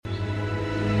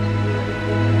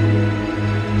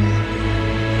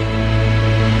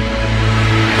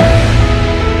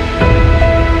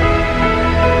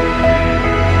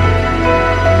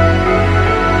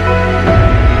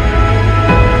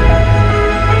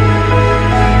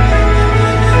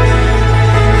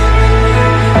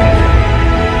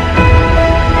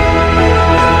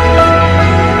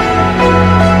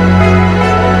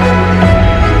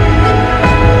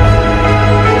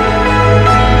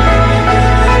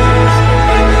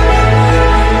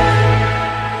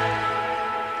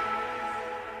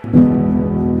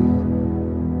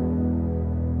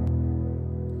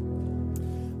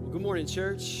morning,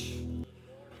 church.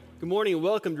 Good morning and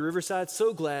welcome to Riverside.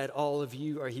 So glad all of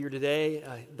you are here today.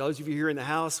 Those of you here in the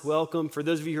house, welcome. For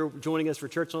those of you who are joining us for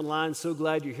Church Online, so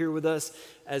glad you're here with us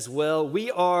as well. We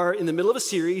are in the middle of a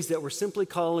series that we're simply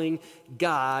calling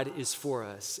God is For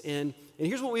Us. And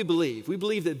here's what we believe. We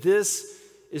believe that this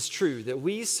is true, that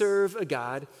we serve a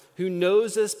God who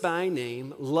knows us by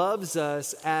name, loves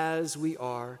us as we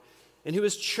are, and who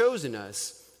has chosen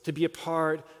us to be a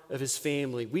part of his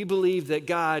family. We believe that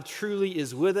God truly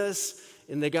is with us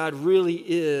and that God really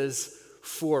is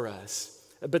for us.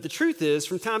 But the truth is,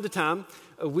 from time to time,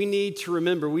 we need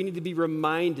to be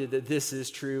reminded that this is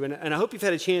true. And I hope you've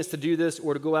had a chance to do this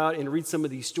or to go out and read some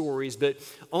of these stories. But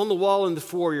on the wall in the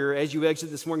foyer, as you exit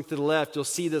this morning to the left, you'll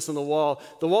see this on the wall.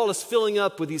 The wall is filling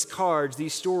up with these cards,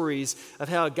 these stories of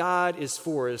how God is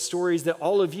for us. Stories that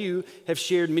all of you have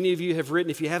shared, many of you have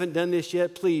written. If you haven't done this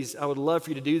yet, please, I would love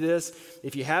for you to do this.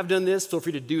 If you have done this, feel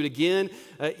free to do it again.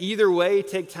 Either way,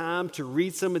 take time to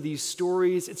read some of these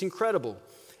stories. It's incredible.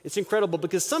 It's incredible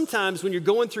because sometimes when you're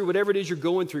going through whatever it is you're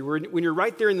going through, when you're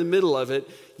right there in the middle of it,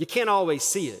 you can't always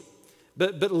see it.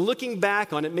 But looking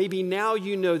back on it, maybe now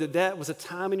you know that that was a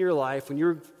time in your life when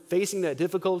you're facing that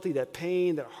difficulty, that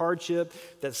pain, that hardship,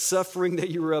 that suffering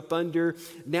that you were up under.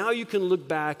 Now you can look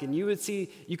back and you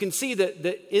can see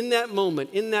that in that moment,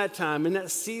 in that time, in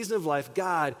that season of life,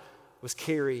 God was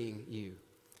carrying you.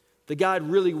 That God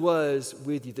really was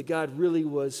with you, that God really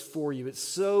was for you. It's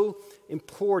so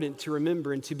important to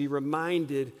remember and to be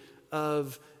reminded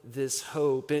of this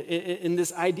hope. And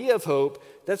this idea of hope,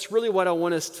 that's really what I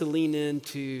want us to lean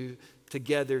into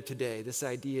together today, this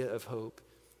idea of hope.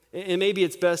 And maybe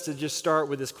it's best to just start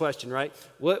with this question, right?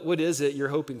 What is it you're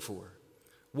hoping for?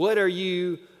 What are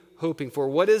you hoping for?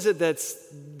 What is it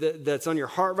that's on your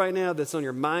heart right now, that's on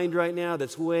your mind right now,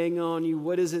 that's weighing on you?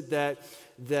 What is it that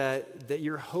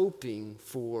you're hoping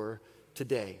for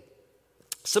today?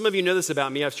 Some of you know this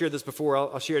about me. I've shared this before.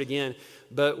 I'll share it again.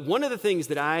 But one of the things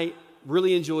that I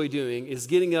really enjoy doing is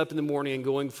getting up in the morning and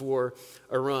going for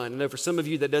a run. I know for some of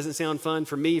you that doesn't sound fun.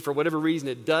 For me, for whatever reason,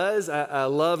 it does. I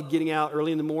love getting out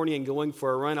early in the morning and going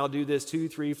for a run. I'll do this 2,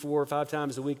 3, 4, 5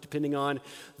 times a week, depending on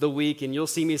the week. And you'll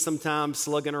see me sometimes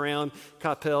slugging around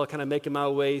Coppell, kind of making my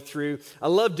way through. I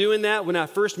love doing that. When I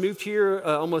first moved here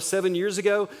almost 7 years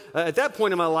ago, at that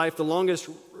point in my life, the longest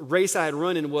race I had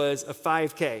run in was a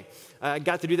 5K. I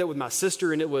got to do that with my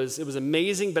sister, and it was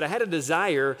amazing, but I had a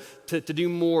desire to do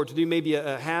more, to do maybe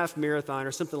a half marathon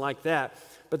or something like that.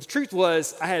 But the truth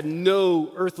was, I had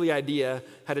no earthly idea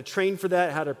how to train for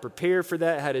that, how to prepare for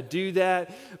that, how to do that.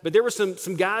 But there were some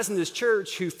guys in this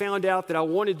church who found out that I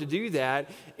wanted to do that,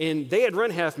 and they had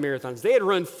run half marathons. They had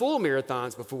run full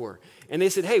marathons before. And they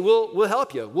said, hey, we'll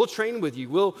help you. We'll train with you.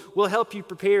 We'll help you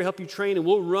prepare, help you train, and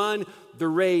we'll run the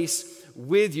race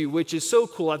with you, which is so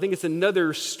cool. I think it's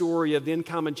another story of the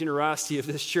uncommon generosity of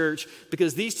this church,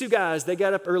 because these two guys, they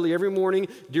got up early every morning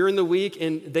during the week,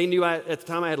 and they knew at the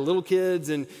time I had little kids,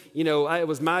 and it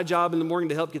was my job in the morning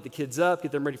to help get the kids up,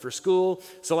 get them ready for school.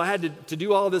 So I had to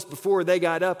do all this before they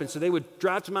got up, and so they would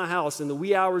drive to my house in the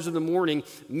wee hours of the morning,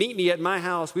 meet me at my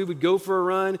house. We would go for a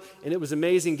run, and it was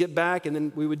amazing. Get back, and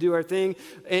then we would do our thing,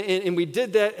 and we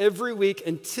did that every week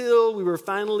until we were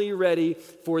finally ready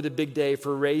for the big day,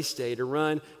 for race day, to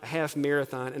run a half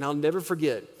marathon. And I'll never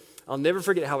forget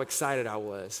how excited I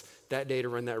was that day to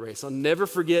run that race. I'll never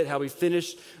forget how we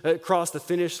crossed the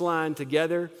finish line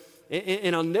together.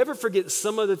 And I'll never forget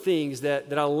some of the things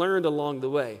that I learned along the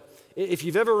way. If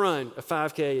you've ever run a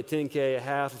 5K, a 10K, a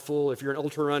half, a full, if you're an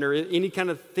ultra runner, any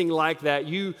kind of thing like that,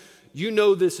 you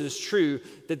know this is true,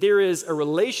 that there is a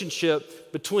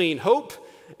relationship between hope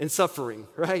and suffering,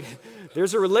 right?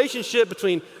 There's a relationship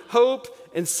between hope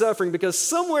and suffering, because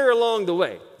somewhere along the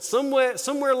way,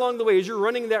 as you're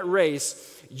running that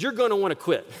race, you're going to want to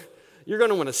quit. You're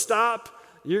going to want to stop.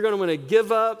 You're going to want to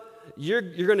give up. You're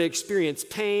going to experience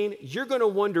pain. You're going to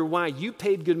wonder why you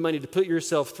paid good money to put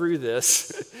yourself through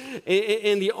this.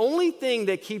 and the only thing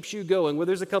that keeps you going, well,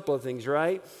 there's a couple of things,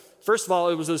 right? First of all,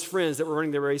 it was those friends that were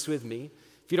running the race with me.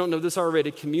 If you don't know this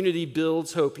already, community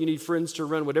builds hope. You need friends to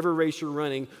run whatever race you're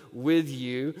running with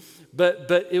you. But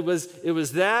it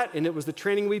was that, and it was the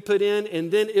training we put in,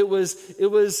 and then it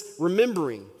was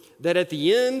remembering that at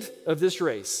the end of this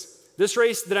race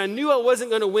that I knew I wasn't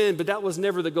going to win, but that was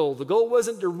never the goal. The goal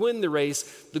wasn't to win the race.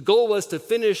 The goal was to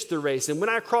finish the race. And when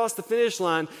I crossed the finish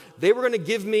line, they were going to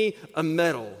give me a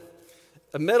medal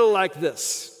like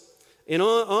this. And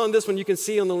on this one, you can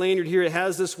see on the lanyard here, it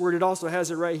has this word. It also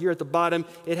has it right here at the bottom.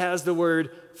 It has the word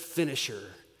finisher.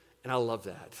 And I love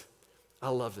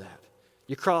that.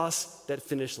 You cross that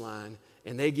finish line,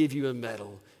 and they give you a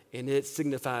medal, and it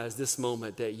signifies this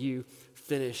moment that you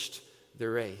finished the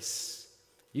race.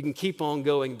 You can keep on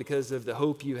going because of the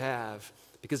hope you have,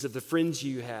 because of the friends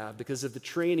you have, because of the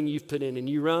training you've put in, and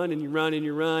you run and you run and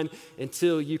you run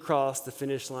until you cross the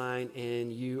finish line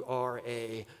and you are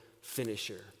a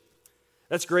finisher.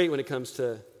 That's great when it comes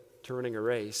to running a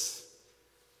race.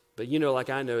 But you know, like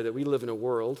I know, that we live in a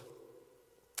world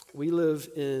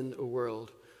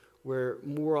where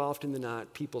more often than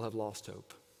not, people have lost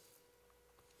hope.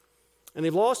 And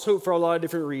they've lost hope for a lot of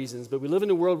different reasons, but we live in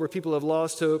a world where people have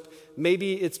lost hope.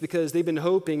 Maybe it's because they've been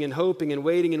hoping and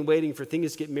waiting for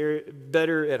things to get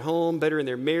better at home, better in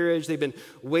their marriage. They've been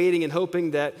waiting and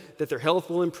hoping that their health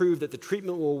will improve, that the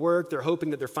treatment will work. They're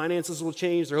hoping that their finances will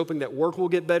change. They're hoping that work will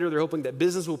get better. They're hoping that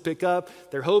business will pick up.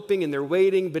 They're hoping and they're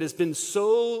waiting, but it's been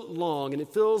so long, and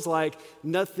it feels like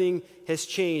nothing has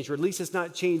changed, or at least it's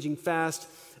not changing fast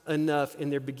enough, and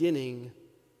they're beginning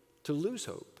to lose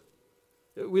hope.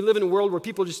 We live in a world where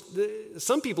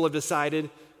some people have decided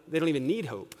they don't even need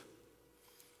hope.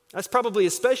 That's probably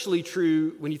especially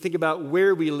true when you think about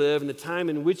where we live and the time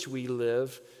in which we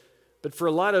live. But for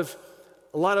a lot of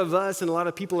us and a lot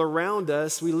of people around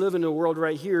us, we live in a world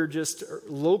right here just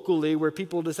locally where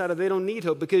people decided they don't need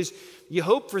hope, because you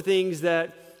hope for things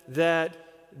that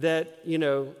you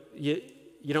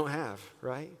don't have,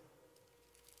 right?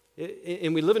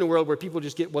 And we live in a world where people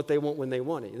just get what they want when they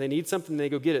want it. They need something, they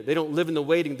go get it. They don't live in the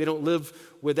waiting. They don't live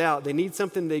without. They need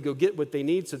something, they go get what they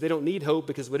need, so they don't need hope,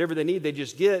 because whatever they need, they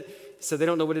just get, so they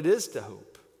don't know what it is to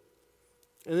hope.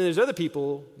 And then there's other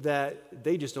people that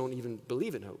they just don't even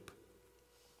believe in hope.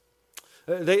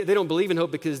 They don't believe in hope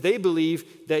because they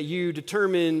believe that you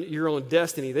determine your own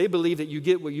destiny. They believe that you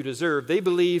get what you deserve. They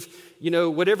believe,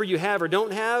 whatever you have or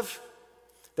don't have,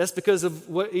 that's because of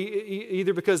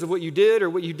either because of what you did or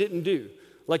what you didn't do.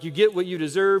 Like, you get what you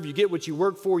deserve, you get what you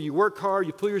work for, you work hard,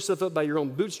 you pull yourself up by your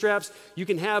own bootstraps. You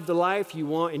can have the life you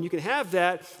want, and you can have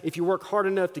that if you work hard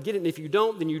enough to get it. And if you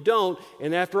don't, then you don't.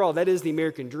 And after all, that is the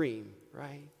American dream,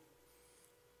 right?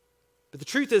 But the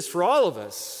truth is, for all of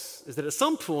us, is that at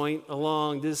some point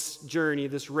along this journey,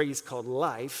 this race called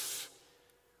life,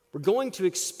 we're going to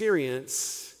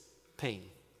experience pain.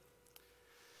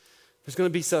 There's going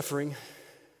to be suffering.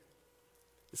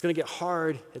 It's going to get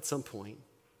hard at some point.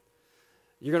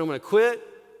 You're going to want to quit.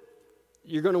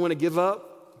 You're going to want to give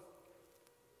up.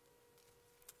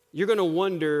 You're going to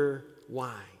wonder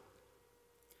why.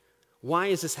 Why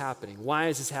is this happening? Why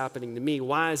is this happening to me?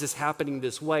 Why is this happening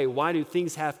this way? Why do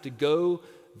things have to go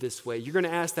this way? You're going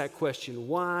to ask that question,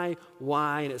 why?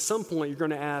 And at some point, you're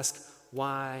going to ask,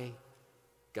 why,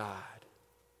 God?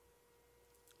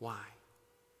 Why?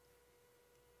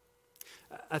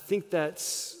 I think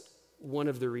that's one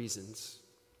of the reasons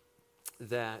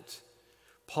that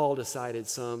Paul decided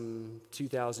some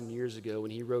 2,000 years ago,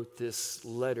 when he wrote this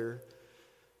letter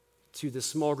to the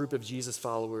small group of Jesus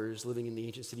followers living in the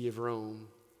ancient city of Rome,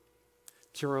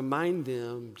 to remind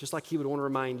them, just like he would want to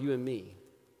remind you and me,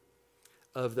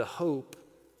 of the hope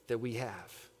that we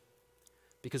have.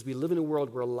 Because we live in a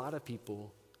world where a lot of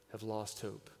people have lost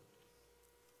hope.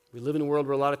 We live in a world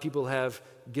where a lot of people have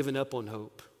given up on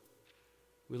hope.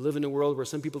 We live in a world where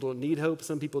some people don't need hope,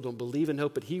 some people don't believe in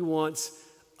hope, but he wants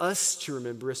us to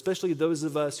remember, especially those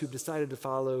of us who've decided to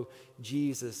follow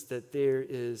Jesus, that there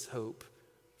is hope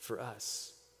for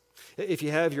us. If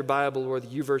you have your Bible or the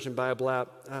YouVersion Bible app,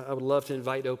 I would love to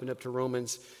invite you to open up to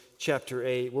Romans chapter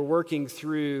 8. We're working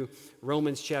through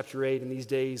Romans chapter 8 in these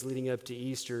days leading up to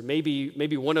Easter. Maybe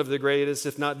one of the greatest,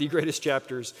 if not the greatest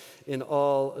chapters in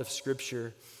all of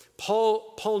Scripture.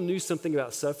 Paul knew something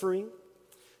about suffering.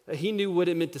 He knew what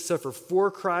it meant to suffer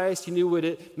for Christ. He knew what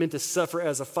it meant to suffer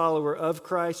as a follower of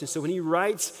Christ. And so when he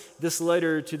writes this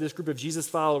letter to this group of Jesus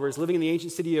followers living in the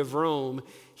ancient city of Rome,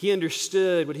 he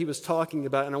understood what he was talking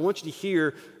about. And I want you to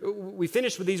hear, we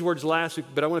finished with these words last week,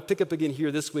 but I want to pick up again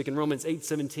here this week in Romans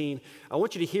 8:17. I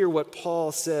want you to hear what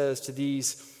Paul says to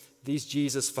these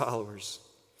Jesus followers.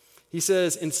 He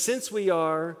says, and since we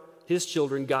are his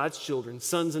children, God's children,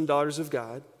 sons and daughters of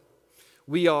God,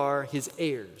 we are his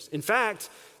heirs. In fact,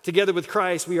 together with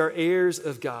Christ, we are heirs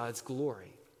of God's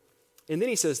glory. And then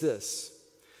he says this,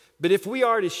 but if we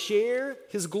are to share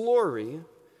his glory,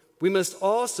 we must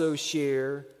also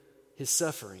share his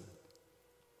suffering.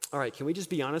 All right, can we just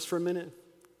be honest for a minute?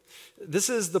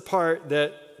 This is the part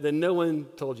that no one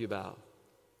told you about.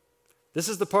 This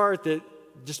is the part that,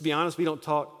 just to be honest, we don't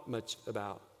talk much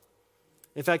about.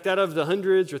 In fact, out of the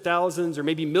hundreds or thousands or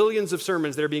maybe millions of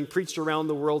sermons that are being preached around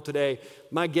the world today,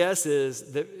 my guess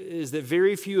is that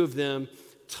very few of them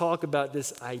talk about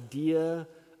this idea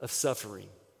of suffering.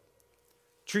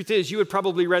 Truth is, you would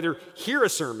probably rather hear a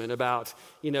sermon about,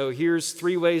 here's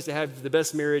 3 ways to have the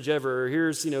best marriage ever, or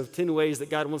here's, 10 ways that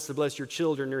God wants to bless your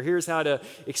children, or here's how to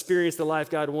experience the life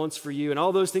God wants for you. And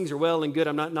all those things are well and good.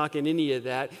 I'm not knocking any of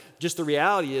that. Just the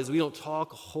reality is we don't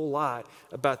talk a whole lot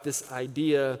about this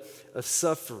idea of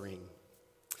suffering.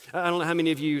 I don't know how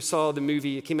many of you saw the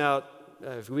movie. It came out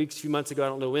a few months ago, I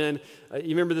don't know when.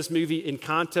 You remember this movie,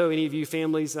 Encanto? Any of you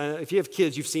families? If you have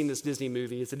kids, you've seen this Disney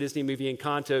movie. It's a Disney movie,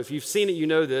 Encanto. If you've seen it, you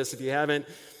know this. If you haven't,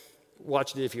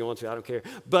 watch it if you want to. I don't care.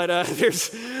 But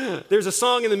there's a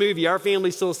song in the movie. Our family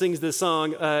still sings this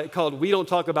song called "We Don't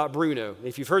Talk About Bruno."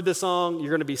 If you've heard this song, you're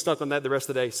going to be stuck on that the rest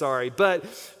of the day. Sorry. But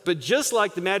just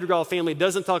like the Madrigal family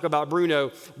doesn't talk about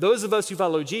Bruno, those of us who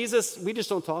follow Jesus, we just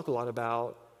don't talk a lot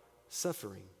about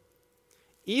suffering.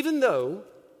 Even though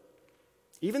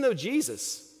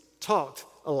Jesus talked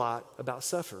a lot about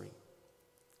suffering.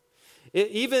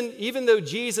 Even though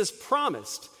Jesus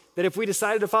promised that if we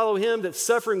decided to follow him, that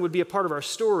suffering would be a part of our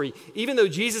story. Even though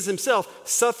Jesus himself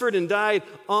suffered and died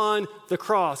on the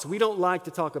cross, we don't like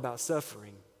to talk about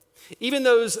suffering. Even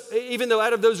though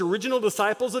out of those original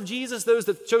disciples of Jesus, those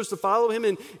that chose to follow him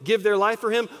and give their life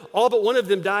for him, all but one of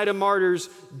them died a martyr's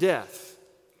death.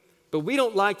 But we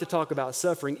don't like to talk about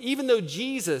suffering, even though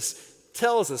Jesus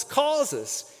calls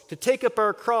us to take up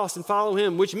our cross and follow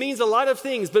him, which means a lot of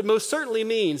things, but most certainly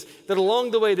means that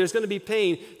along the way there's going to be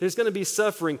pain, there's going to be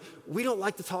suffering. We don't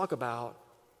like to talk about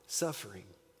suffering.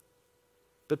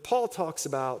 But Paul talks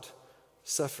about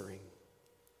suffering.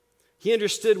 He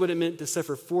understood what it meant to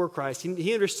suffer for Christ.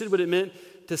 He understood what it meant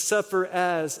to suffer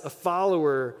as a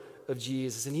follower of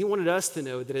Jesus. And he wanted us to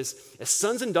know that as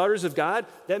sons and daughters of God,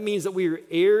 that means that we are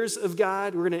heirs of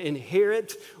God. We're going to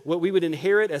inherit what we would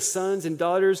inherit as sons and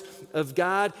daughters of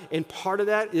God. And part of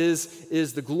that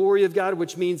is the glory of God,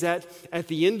 which means that at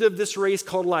the end of this race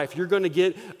called life, you're going to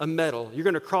get a medal. You're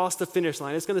going to cross the finish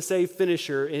line. It's going to say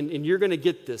finisher, and you're going to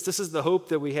get this. This is the hope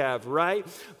that we have, right?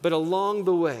 But along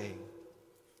the way,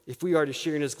 if we are to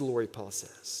share in his glory, Paul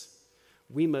says,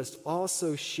 we must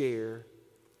also share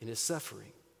in his suffering.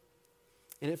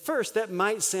 And at first, that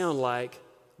might sound like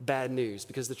bad news,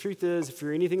 because the truth is, if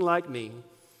you're anything like me,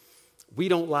 we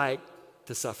don't like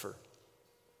to suffer.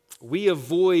 We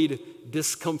avoid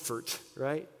discomfort,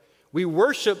 right? We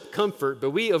worship comfort, but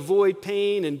we avoid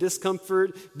pain and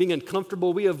discomfort, being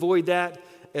uncomfortable. We avoid that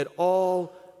at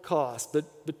all costs.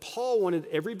 But Paul wanted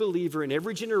every believer in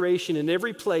every generation, in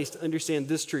every place to understand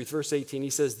this truth. Verse 18,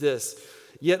 he says this,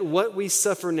 "Yet what we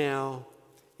suffer now,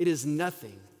 it is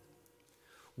nothing."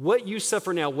 What you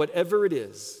suffer now, whatever it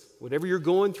is, whatever you're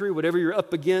going through, whatever you're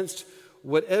up against,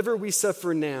 whatever we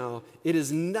suffer now, it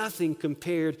is nothing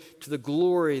compared to the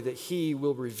glory that he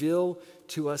will reveal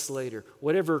to us later.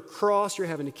 Whatever cross you're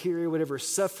having to carry, whatever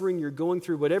suffering you're going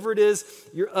through, whatever it is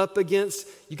you're up against,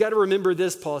 you got to remember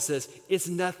this, Paul says, it's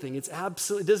nothing. It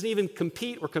doesn't even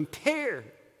compete or compare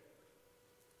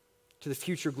to the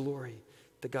future glory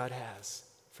that God has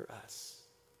for us.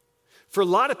 For a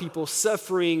lot of people,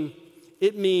 suffering,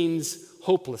 it means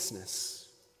hopelessness.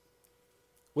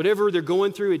 Whatever they're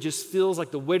going through, it just feels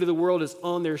like the weight of the world is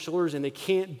on their shoulders and they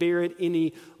can't bear it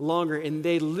any longer. And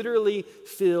they literally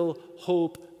feel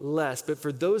hopeless. But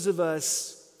for those of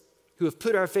us who have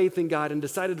put our faith in God and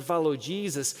decided to follow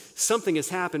Jesus, something has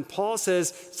happened. Paul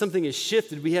says something has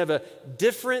shifted. We have a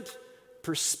different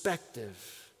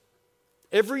perspective.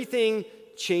 Everything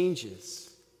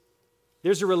changes.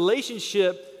 There's a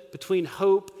relationship between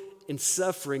hope and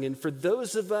suffering. And for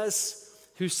those of us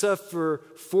who suffer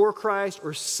for Christ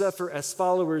or suffer as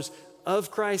followers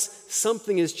of Christ,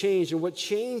 something has changed. And what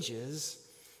changes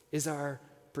is our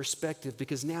perspective,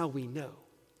 because now we know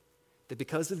that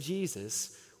because of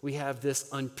Jesus, we have this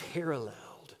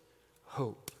unparalleled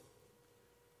hope.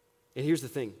 And here's the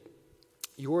thing,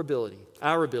 our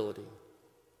ability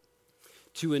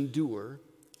to endure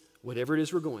whatever it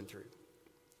is we're going through,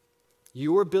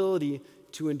 your ability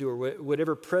to endure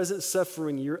whatever present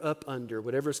suffering you're up under,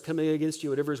 whatever's coming against you,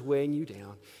 whatever's weighing you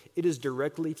down, it is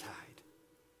directly tied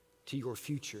to your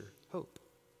future hope.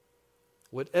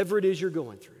 Whatever it is you're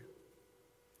going through,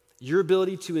 your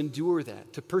ability to endure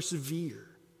that, to persevere,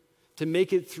 to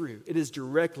make it through, it is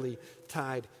directly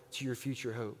tied to your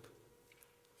future hope.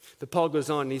 But Paul goes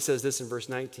on and he says this in verse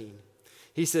 19.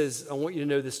 He says, I want you to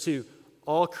know this too,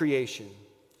 all creation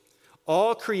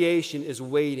is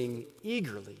waiting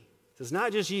eagerly. It's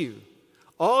not just you.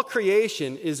 All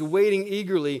creation is waiting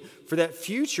eagerly for that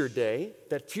future day,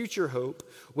 that future hope,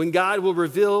 when God will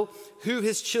reveal who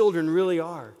his children really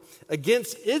are.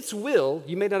 Against its will,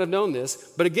 you may not have known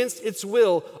this, but against its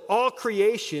will, all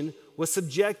creation was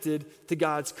subjected to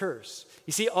God's curse.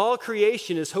 You see, all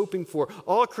creation is hoping for,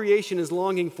 all creation is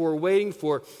longing for, waiting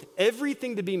for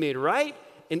everything to be made right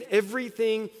and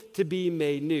everything to be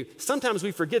made new. Sometimes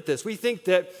we forget this. We think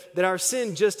that our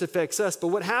sin just affects us, but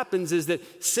what happens is that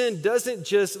sin doesn't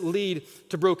just lead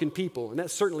to broken people, and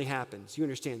that certainly happens. You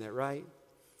understand that, right?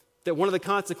 That one of the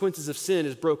consequences of sin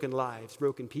is broken lives,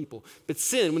 broken people. But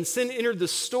when sin entered the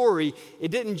story,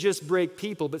 it didn't just break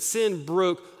people, but sin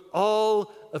broke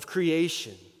all of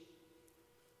creation.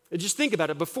 And just think about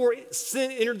it. Before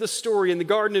sin entered the story in the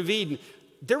Garden of Eden,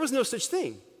 there was no such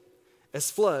thing as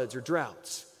floods or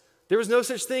droughts. There was no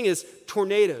such thing as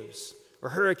tornadoes or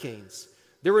hurricanes.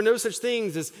 There were no such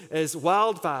things as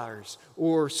wildfires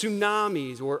or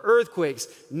tsunamis or earthquakes.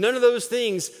 None of those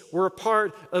things were a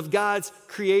part of God's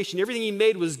creation. Everything he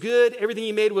made was good. Everything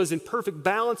he made was in perfect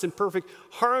balance and perfect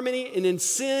harmony. And then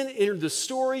sin entered the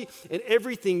story and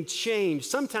everything changed.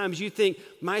 Sometimes you think,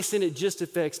 my sin, it just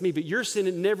affects me. But your sin,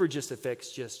 it never just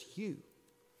affects just you.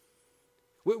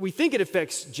 We think it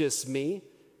affects just me.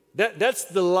 That's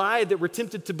the lie that we're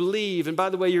tempted to believe. And by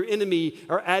the way, your enemy,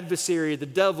 our adversary, the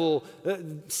devil,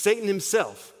 Satan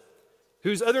himself,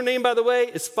 whose other name, by the way,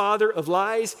 is father of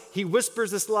lies. He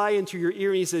whispers this lie into your ear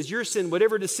and he says, your sin,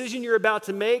 whatever decision you're about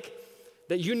to make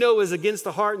that you know is against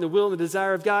the heart and the will and the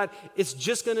desire of God, it's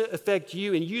just going to affect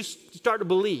you. And you start to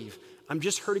believe, I'm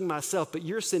just hurting myself. But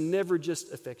your sin never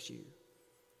just affects you.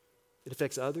 It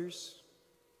affects others.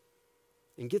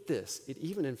 And get this, it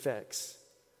even affects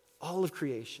all of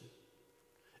creation.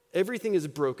 Everything is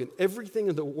broken, everything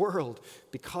in the world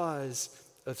because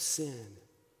of sin.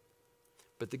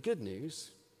 But the good news,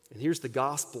 and here's the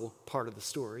gospel part of the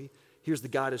story, here's the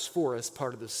God is for us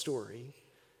part of the story.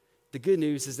 The good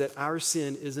news is that our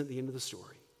sin isn't the end of the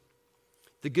story.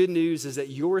 The good news is that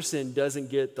your sin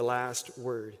doesn't get the last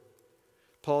word.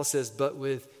 Paul says, but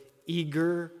with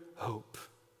eager hope.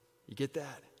 You get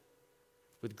that?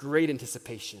 With great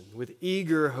anticipation, with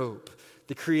eager hope.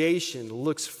 The creation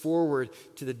looks forward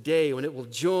to the day when it will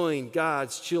join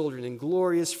God's children in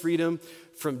glorious freedom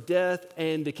from death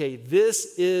and decay.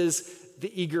 This is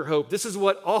the eager hope. This is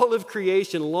what all of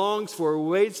creation longs for,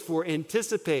 waits for,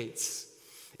 anticipates.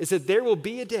 Is that there will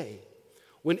be a day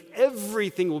when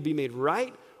everything will be made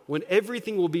right, when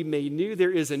everything will be made new.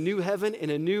 There is a new heaven and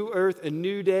a new earth, a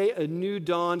new day, a new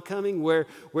dawn coming where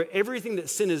everything that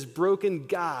sin has broken,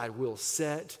 God will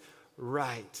set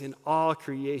right. And all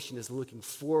creation is looking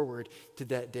forward to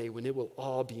that day when it will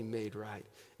all be made right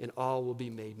and all will be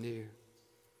made new.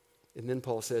 And then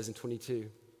Paul says in 22,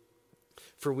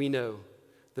 for we know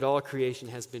that all creation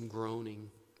has been groaning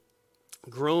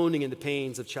in the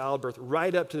pains of childbirth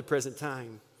right up to the present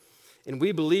time. And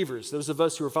we believers, those of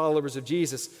us who are followers of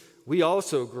Jesus, we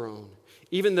also groan.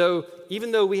 Even though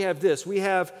we have this, we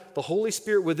have the Holy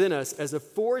Spirit within us as a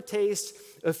foretaste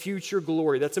of future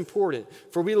glory. That's important.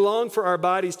 For we long for our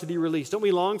bodies to be released. Don't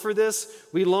we long for this?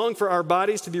 We long for our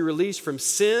bodies to be released from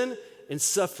sin and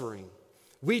suffering.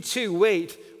 We too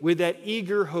wait with that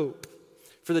eager hope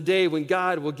for the day when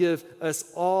God will give us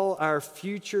all our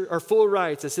full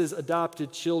rights as his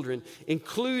adopted children,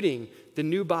 including the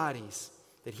new bodies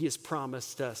that he has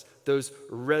promised us, those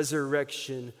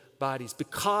resurrection bodies.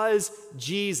 Because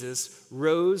Jesus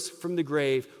rose from the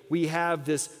grave, we have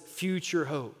this future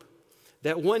hope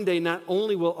that one day not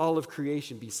only will all of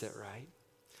creation be set right,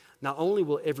 not only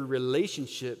will every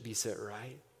relationship be set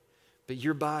right, but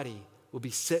your body will be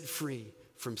set free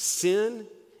from sin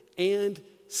and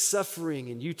suffering,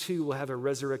 and you too will have a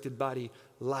resurrected body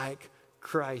like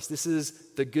Christ. This is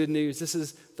the good news. This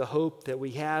is the hope that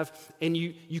we have. And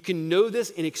you can know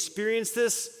this and experience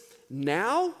this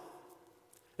now.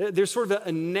 There's sort of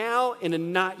a now and a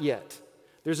not yet.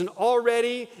 There's an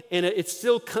already and it's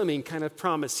still coming kind of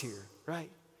promise here,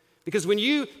 right? Because when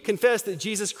you confess that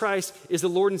Jesus Christ is the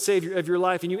Lord and Savior of your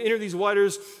life and you enter these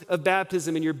waters of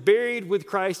baptism and you're buried with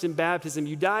Christ in baptism,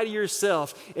 you die to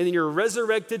yourself and then you're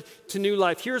resurrected to new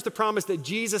life. Here's the promise that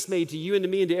Jesus made to you and to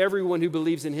me and to everyone who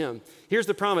believes in him. Here's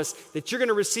the promise that you're going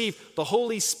to receive the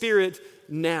Holy Spirit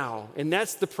now. And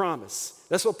that's the promise.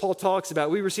 That's what Paul talks about.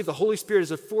 We receive the Holy Spirit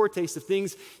as a foretaste of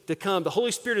things to come. The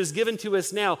Holy Spirit is given to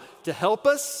us now to help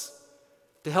us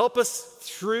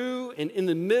through and in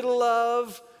the middle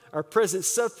of our present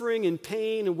suffering and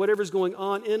pain and whatever's going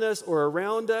on in us or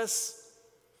around us,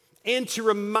 and to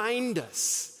remind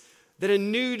us that a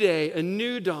new day, a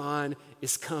new dawn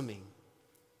is coming.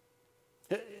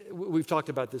 We've talked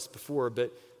about this before,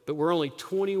 but we're only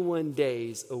 21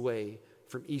 days away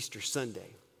from Easter Sunday.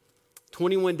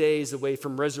 21 days away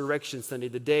from Resurrection Sunday,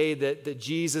 the day that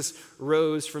Jesus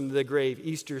rose from the grave,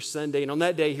 Easter Sunday. And on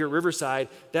that day here at Riverside,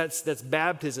 that's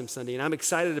Baptism Sunday, and I'm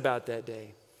excited about that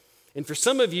day. And for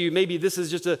some of you, maybe this is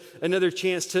just another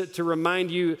chance to remind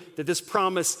you that this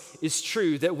promise is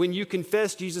true, that when you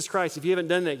confess Jesus Christ, if you haven't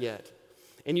done that yet,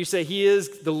 and you say, he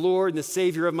is the Lord and the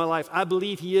Savior of my life, I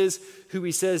believe he is who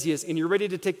he says he is, and you're ready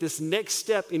to take this next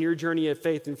step in your journey of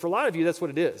faith. And for a lot of you, that's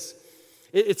what it is.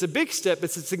 It's a big step,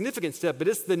 it's a significant step, but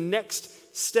it's the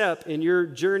next step in your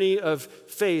journey of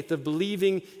faith, of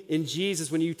believing in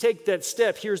Jesus. When you take that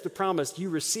step, here's the promise: you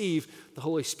receive the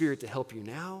Holy Spirit to help you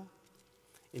now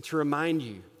and to remind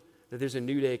you that there's a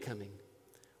new day coming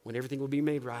when everything will be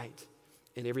made right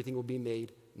and everything will be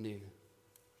made new.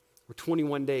 We're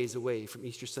 21 days away from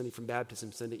Easter Sunday, from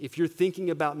Baptism Sunday. If you're thinking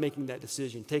about making that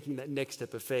decision, taking that next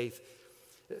step of faith,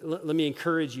 let me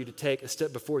encourage you to take a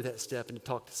step before that step and to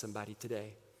talk to somebody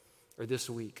today or this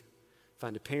week.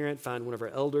 Find a parent, find one of our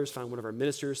elders, find one of our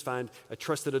ministers, find a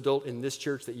trusted adult in this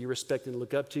church that you respect and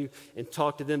look up to, and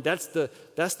talk to them. That's the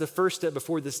first step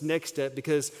before this next step,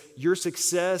 because your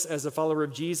success as a follower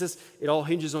of Jesus, it all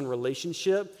hinges on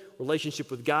relationship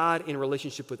with God and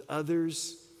relationship with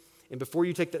others. And before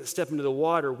you take that step into the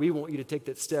water, we want you to take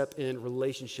that step in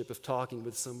relationship of talking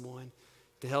with someone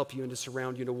to help you and to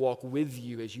surround you and to walk with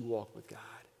you as you walk with God.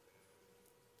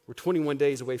 We're 21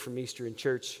 days away from Easter in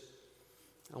church.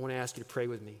 I want to ask you to pray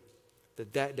with me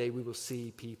that day we will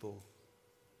see people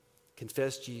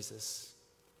confess Jesus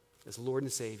as Lord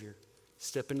and Savior,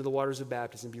 step into the waters of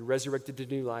baptism, be resurrected to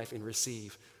new life, and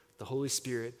receive the Holy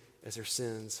Spirit as their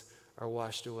sins are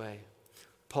washed away.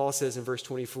 Paul says in verse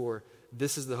 24,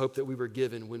 this is the hope that we were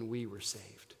given when we were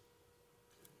saved.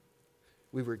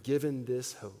 We were given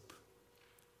this hope.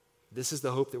 This is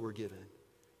the hope that we're given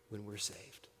when we're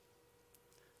saved.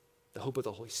 The hope of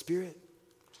the Holy Spirit,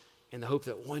 and the hope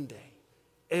that one day,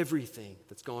 everything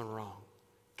that's gone wrong,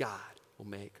 God will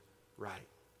make right.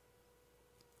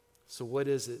 So what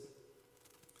is it?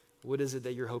 What is it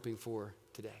that you're hoping for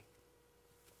today?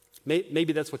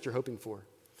 Maybe that's what you're hoping for.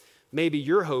 Maybe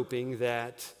you're hoping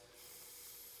that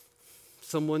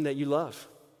someone that you love,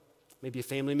 maybe a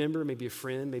family member, maybe a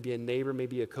friend, maybe a neighbor,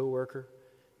 maybe a coworker,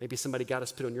 maybe somebody God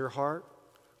has put on your heart,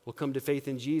 will come to faith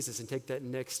in Jesus and take that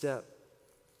next step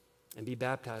and be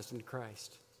baptized into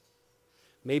Christ.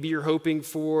 Maybe you're hoping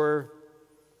for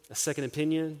a second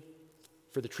opinion,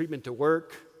 for the treatment to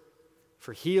work,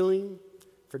 for healing,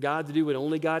 for God to do what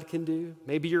only God can do.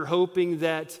 Maybe you're hoping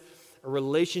that a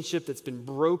relationship that's been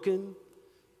broken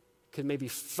could maybe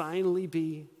finally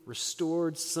be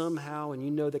restored somehow, and you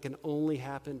know that can only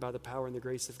happen by the power and the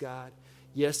grace of God.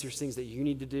 Yes, there's things that you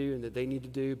need to do and that they need to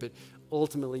do, but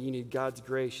ultimately you need God's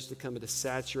grace just to come and to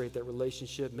saturate that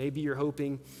relationship. Maybe you're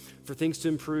hoping for things to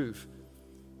improve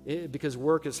because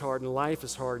work is hard and life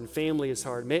is hard and family is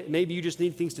hard. Maybe you just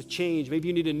need things to change. Maybe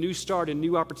you need a new start, a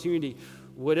new opportunity.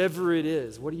 Whatever it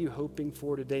is, what are you hoping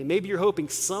for today? Maybe you're hoping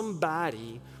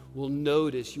somebody will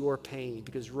notice your pain,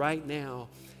 because right now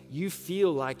you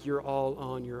feel like you're all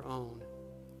on your own.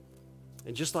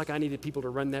 And just like I needed people to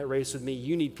run that race with me,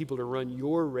 you need people to run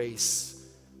your race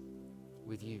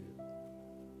with you.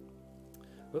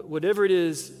 But whatever it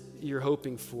is you're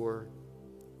hoping for,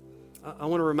 I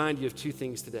want to remind you of two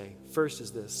things today. First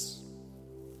is this: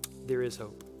 there is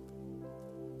hope.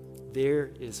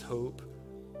 There is hope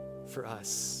for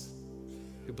us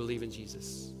who believe in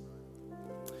Jesus.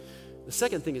 The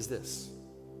second thing is this: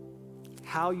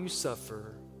 how you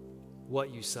suffer,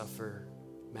 what you suffer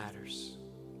matters.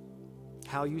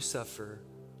 How you suffer,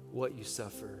 what you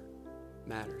suffer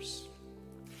matters.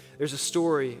 There's a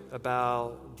story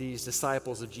about these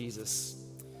disciples of Jesus.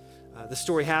 The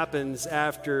story happens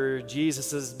after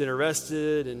Jesus has been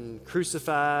arrested and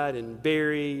crucified and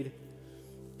buried.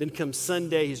 Then comes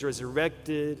Sunday, he's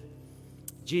resurrected.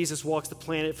 Jesus walks the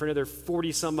planet for another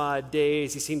 40 some odd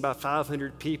days. He's seen by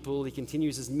 500 people. He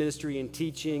continues his ministry and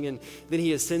teaching, and then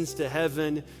he ascends to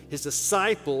heaven. His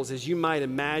disciples, as you might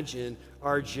imagine,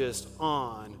 are just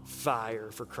on fire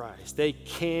for Christ. They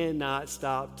cannot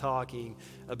stop talking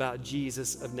about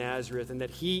Jesus of Nazareth and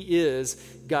that he is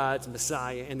God's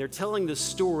Messiah. And they're telling this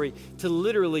story to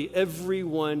literally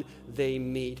everyone they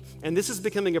meet. And this is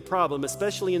becoming a problem,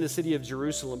 especially in the city of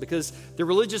Jerusalem, because the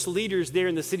religious leaders there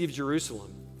in the city of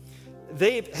Jerusalem,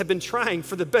 they have been trying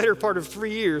for the better part of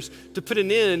 3 years to put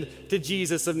an end to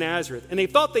Jesus of Nazareth. And they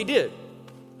thought they did.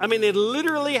 I mean, they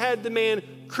literally had the man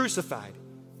crucified,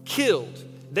 killed.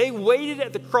 They waited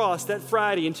at the cross that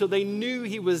Friday until they knew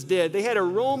he was dead. They had a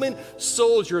Roman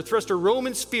soldier thrust a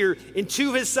Roman spear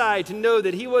into his side to know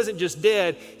that he wasn't just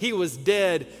dead, he was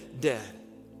dead.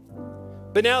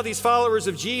 But now these followers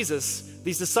of Jesus,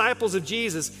 these disciples of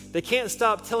Jesus, they can't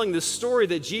stop telling the story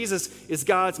that Jesus is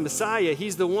God's Messiah.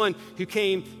 He's the one who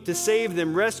came to save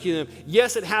them, rescue them.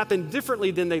 Yes, it happened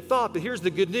differently than they thought, but here's the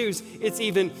good news. It's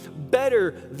even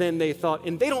better than they thought,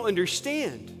 and they don't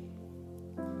understand.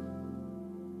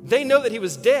 They know that he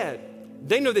was dead.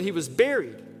 They know that he was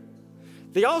buried.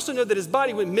 They also know that his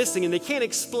body went missing, and they can't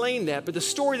explain that. But the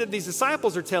story that these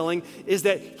disciples are telling is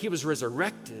that he was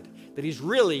resurrected, that he's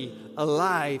really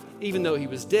alive, even though he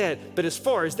was dead. But as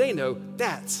far as they know,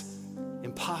 that's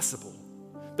impossible.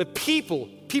 But people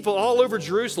all over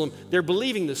Jerusalem, they're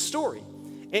believing this story.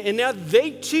 And now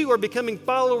they too are becoming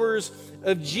followers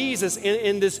of Jesus.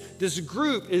 And this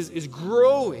group is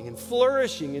growing and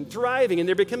flourishing and thriving. And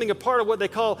they're becoming a part of what they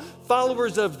call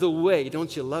followers of the way.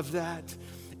 Don't you love that?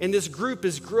 And this group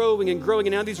is growing and growing.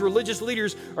 And now these religious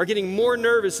leaders are getting more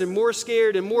nervous and more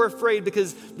scared and more afraid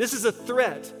because this is a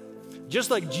threat. Just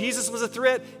like Jesus was a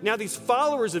threat, now these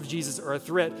followers of Jesus are a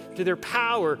threat to their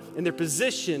power and their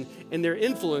position and their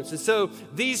influence. And so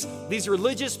these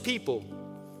religious people,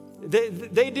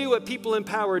 they do what people in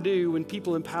power do when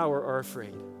people in power are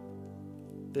afraid.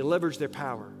 They leverage their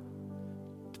power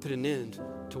to put an end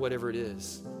to whatever it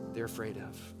is they're afraid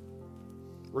of,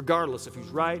 regardless of who's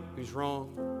right, who's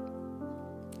wrong,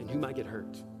 and who might get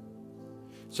hurt.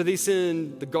 So they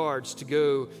send the guards to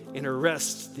go and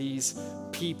arrest these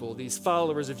people, these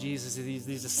followers of Jesus,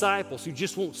 these disciples who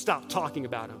just won't stop talking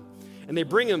about him. And they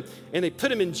bring him and they put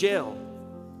him in jail.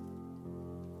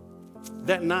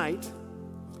 That night,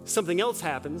 something else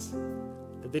happens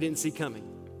that they didn't see coming.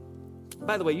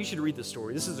 By the way, you should read this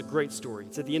story. This is a great story.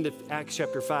 It's at the end of Acts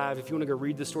chapter 5. If you want to go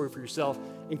read the story for yourself,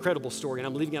 incredible story. And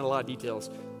I'm leaving out a lot of details.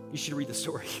 You should read the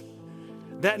story.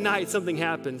 That night, something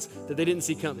happens that they didn't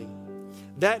see coming.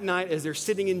 That night, as they're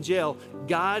sitting in jail,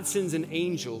 God sends an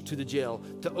angel to the jail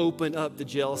to open up the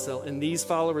jail cell. And these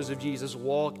followers of Jesus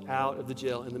walk out of the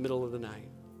jail in the middle of the night.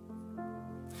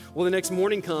 Well, the next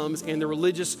morning comes, and the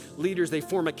religious leaders, they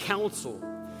form a council.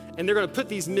 And they're going to put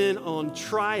these men on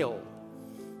trial.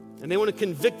 And they want to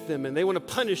convict them, and they want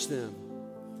to punish them.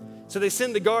 So they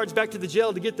send the guards back to the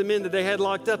jail to get the men that they had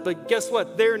locked up. But guess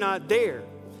what? They're not there.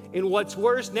 And what's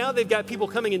worse, now they've got people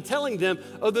coming and telling them,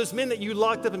 oh, those men that you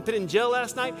locked up and put in jail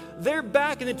last night, they're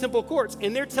back in the temple courts.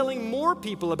 And they're telling more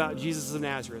people about Jesus of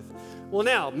Nazareth. Well,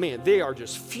 now, man, they are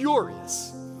just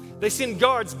furious. They send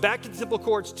guards back to the temple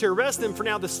courts to arrest them for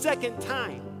now the second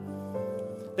time.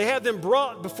 They have them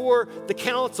brought before the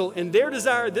council, and their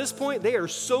desire at this point, they are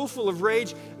so full of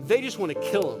rage, they just want to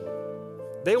kill them.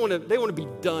 They want to be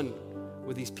done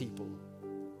with these people.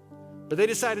 But they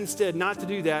decide instead not to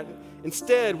do that.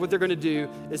 Instead, what they're going to do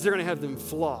is they're going to have them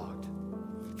flogged.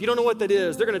 If you don't know what that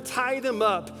is, they're going to tie them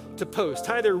up to posts,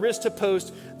 tie their wrist to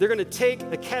posts. They're going to take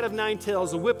a cat of nine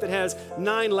tails, a whip that has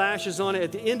 9 lashes on it.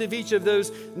 At the end of each of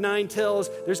those 9 tails,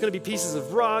 there's going to be pieces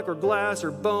of rock or glass or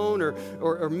bone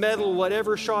or metal,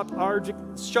 whatever sharp object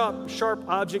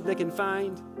they can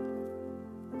find.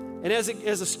 And as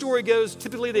the story goes,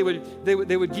 typically they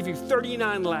would give you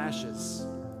 39 lashes.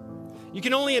 You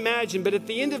can only imagine, but at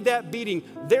the end of that beating,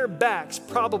 their backs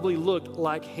probably looked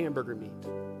like hamburger meat.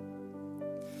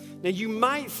 Now, you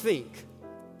might think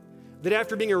that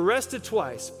after being arrested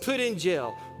twice, put in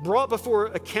jail, brought before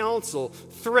a council,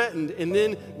 threatened, and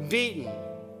then beaten,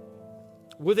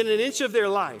 within an inch of their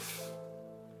life,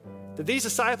 that these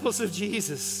disciples of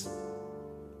Jesus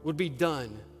would be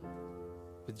done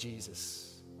with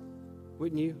Jesus.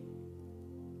 Wouldn't you?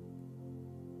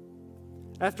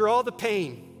 After all the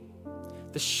pain,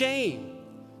 the shame,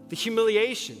 the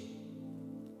humiliation,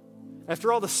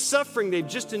 after all the suffering they've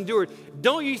just endured,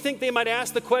 don't you think they might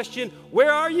ask the question,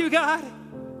 where are you, God?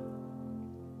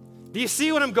 Do you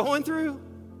see what I'm going through?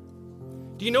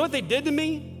 Do you know what they did to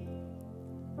me?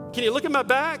 Can you look at my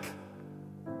back?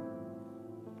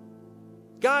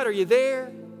 God, are you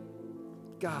there?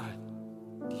 God,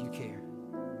 do you care?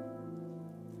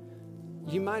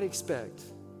 You might expect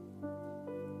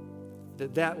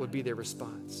that would be their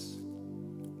response.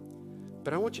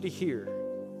 But I want you to hear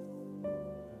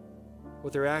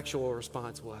what their actual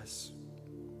response was.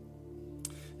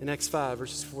 In Acts 5,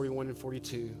 verses 41 and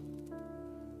 42,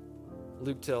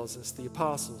 Luke tells us the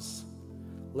apostles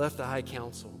left the high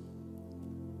council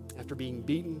after being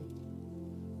beaten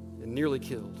and nearly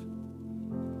killed,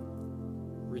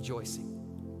 rejoicing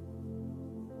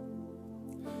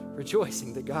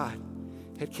that God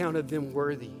had counted them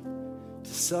worthy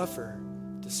to suffer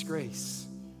disgrace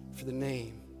for the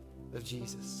name of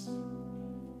Jesus.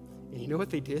 And you know what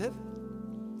they did?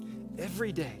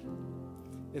 Every day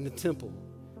in the temple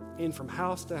and from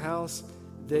house to house,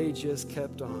 they just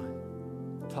kept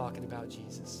on talking about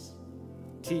Jesus,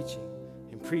 teaching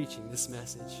and preaching this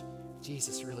message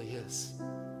Jesus really is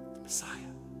the Messiah.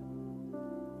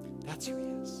 That's who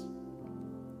he is.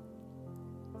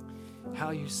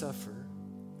 How you suffer,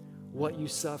 what you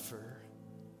suffer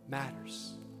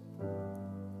matters.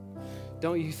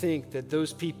 Don't you think that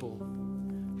those people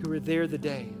who were there the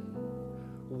day,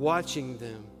 watching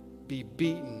them be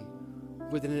beaten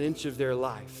within an inch of their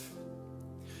life,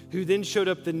 who then showed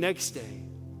up the next day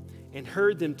and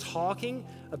heard them talking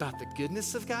about the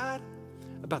goodness of God,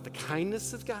 about the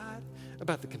kindness of God,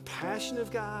 about the compassion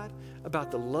of God,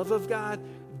 about the love of God,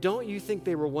 don't you think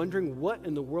they were wondering, what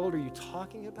in the world are you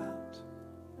talking about?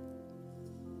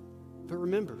 But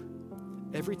remember,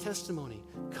 every testimony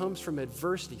comes from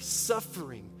adversity,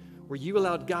 suffering, where you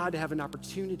allowed God to have an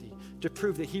opportunity to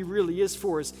prove that he really is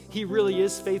for us. He really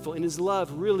is faithful, and his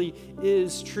love really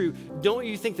is true. Don't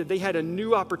you think that they had a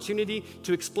new opportunity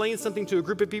to explain something to a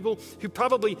group of people who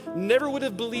probably never would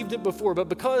have believed it before, but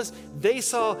because they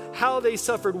saw how they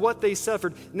suffered, what they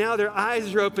suffered, now their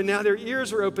eyes are open, now their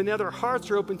ears are open, now their hearts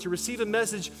are open to receive a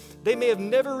message they may have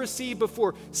never received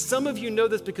before. Some of you know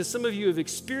this because some of you have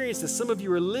experienced this. Some of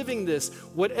you are living this.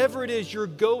 Whatever it is you're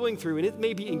going through, and it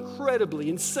may be incredibly,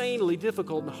 insanely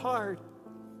difficult and hard,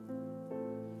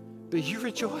 but you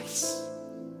rejoice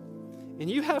and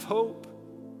you have hope.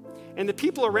 And the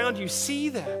people around you see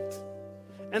that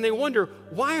and they wonder,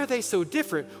 why are they so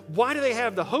different? Why do they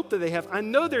have the hope that they have? I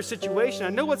know their situation. I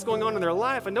know what's going on in their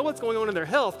life. I know what's going on in their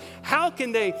health. How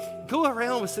can they go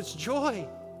around with such joy?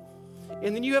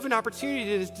 And then you have an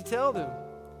opportunity to tell them,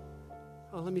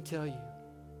 oh, let me tell you.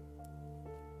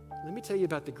 Let me tell you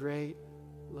about the great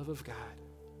love of God.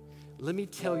 Let me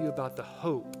tell you about the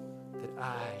hope that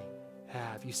I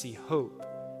have. You see, hope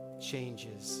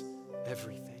changes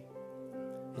everything.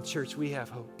 In church, we have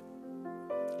hope.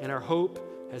 And our hope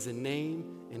has a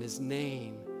name, and his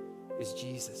name is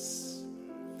Jesus.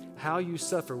 How you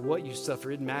suffer, what you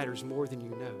suffer, it matters more than you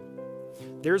know.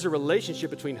 There's a relationship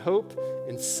between hope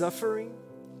and suffering.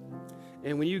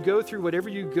 And when you go through whatever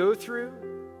you go through,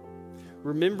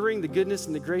 remembering the goodness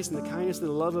and the grace and the kindness and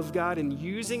the love of God and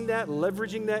using that,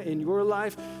 leveraging that in your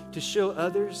life to show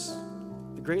others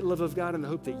the great love of God and the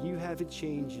hope that you have, it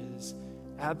changes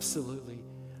absolutely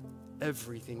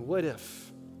everything. What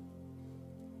if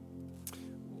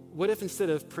instead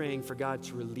of praying for God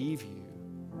to relieve you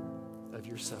of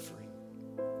your suffering,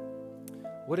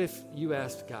 what if you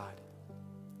asked God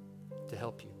to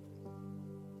help you?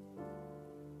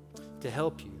 To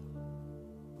help you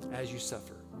as you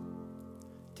suffer,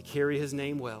 to carry his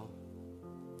name well,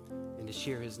 and to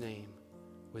share his name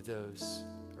with those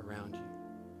around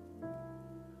you.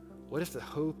 What if the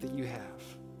hope that you have,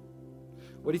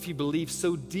 what if you believe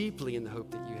so deeply in the hope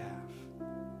that you have,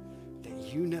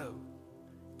 that you know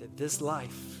that this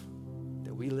life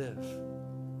that we live,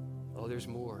 oh, there's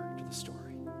more to the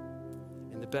story,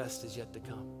 and the best is yet to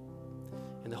come.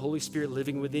 And the Holy Spirit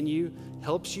living within you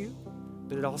helps you,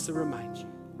 but it also reminds you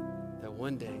that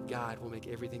one day God will make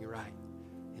everything right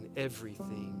and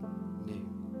everything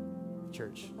new.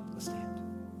 Church, let's stand.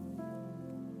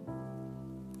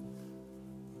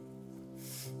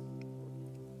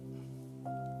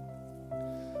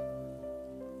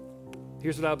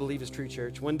 Here's what I believe is true,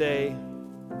 church. One day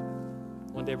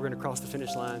we're going to cross the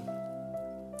finish line.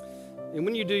 And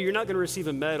when you do, you're not going to receive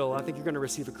a medal. I think you're going to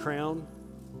receive a crown.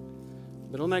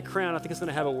 But on that crown, I think it's going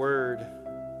to have a word,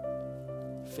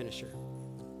 finisher.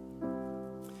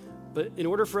 But in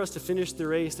order for us to finish the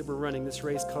race that we're running, this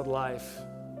race called life,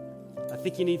 I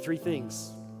think you need three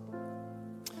things.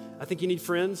 I think you need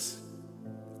friends.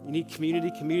 You need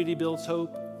community. Community builds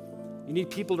hope. You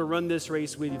need people to run this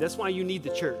race with you. That's why you need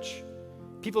the church.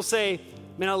 People say,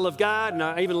 man, I love God and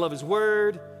I even love his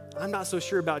word. I'm not so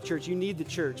sure about church. You need the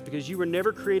church because you were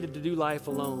never created to do life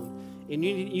alone. And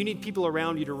you need people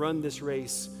around you to run this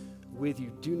race with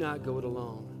you. Do not go it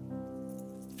alone.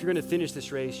 If you're going to finish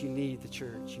this race, you need the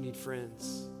church. You need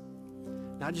friends.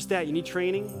 Not just that, you need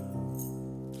training.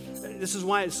 This is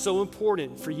why it's so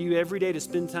important for you every day to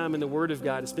spend time in the Word of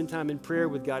God, to spend time in prayer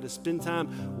with God, to spend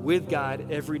time with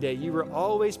God every day. You are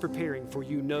always preparing for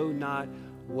you know not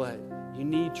what. You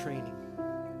need training.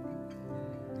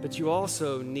 But you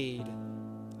also need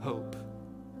hope.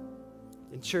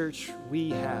 In church, we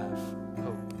have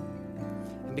hope.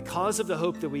 And because of the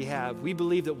hope that we have, we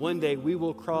believe that one day we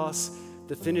will cross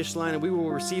the finish line and we will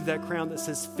receive that crown that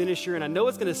says finisher. And I know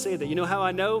it's going to say that. You know how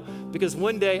I know? Because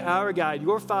one day our God,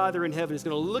 your Father in heaven, is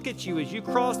going to look at you as you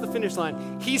cross the finish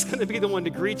line. He's going to be the one to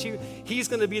greet you. He's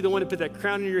going to be the one to put that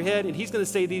crown in your head. And he's going to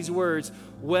say these words,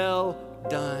 well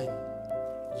done.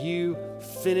 You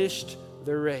finished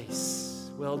the race.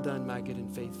 Well done, my good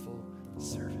and faithful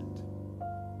servant.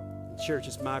 Church,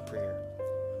 it's my prayer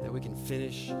that we can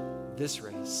finish this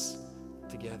race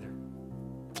together.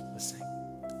 Let's sing.